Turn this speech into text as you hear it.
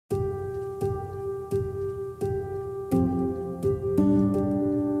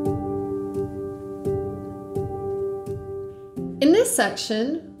this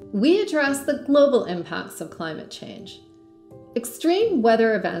section, we address the global impacts of climate change. Extreme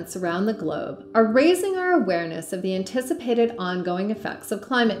weather events around the globe are raising our awareness of the anticipated ongoing effects of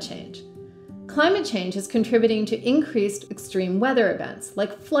climate change. Climate change is contributing to increased extreme weather events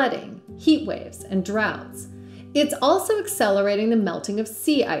like flooding, heat waves, and droughts. It's also accelerating the melting of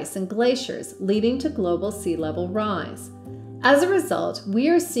sea ice and glaciers, leading to global sea level rise. As a result, we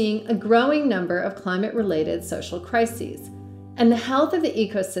are seeing a growing number of climate-related social crises, and the health of the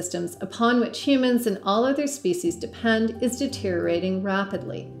ecosystems upon which humans and all other species depend is deteriorating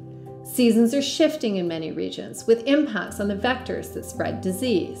rapidly. Seasons are shifting in many regions, with impacts on the vectors that spread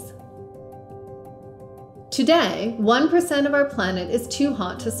disease. Today, 1% of our planet is too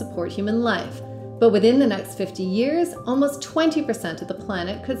hot to support human life, but within the next 50 years, almost 20% of the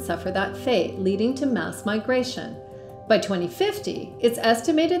planet could suffer that fate, leading to mass migration. By 2050, it's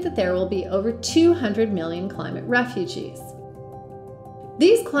estimated that there will be over 200 million climate refugees.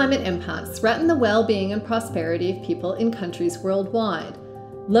 These climate impacts threaten the well-being and prosperity of people in countries worldwide.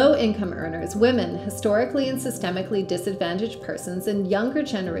 Low-income earners, women, historically and systemically disadvantaged persons, and younger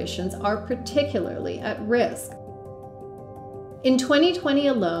generations are particularly at risk. In 2020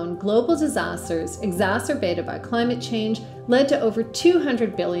 alone, global disasters exacerbated by climate change led to over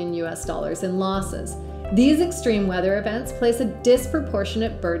 $200 billion in losses. These extreme weather events place a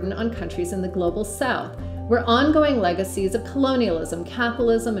disproportionate burden on countries in the global south, where ongoing legacies of colonialism,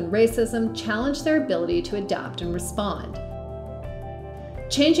 capitalism, and racism challenge their ability to adapt and respond.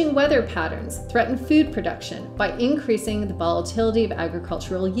 Changing weather patterns threaten food production by increasing the volatility of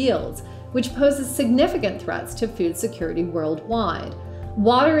agricultural yields, which poses significant threats to food security worldwide.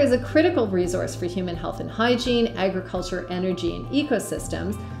 Water is a critical resource for human health and hygiene, agriculture, energy, and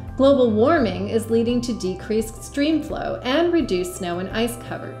ecosystems. Global warming is leading to decreased stream flow and reduced snow and ice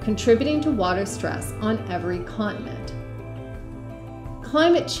cover, contributing to water stress on every continent.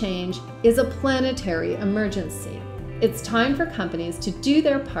 Climate change is a planetary emergency. It's time for companies to do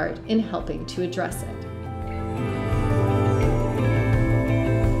their part in helping to address it.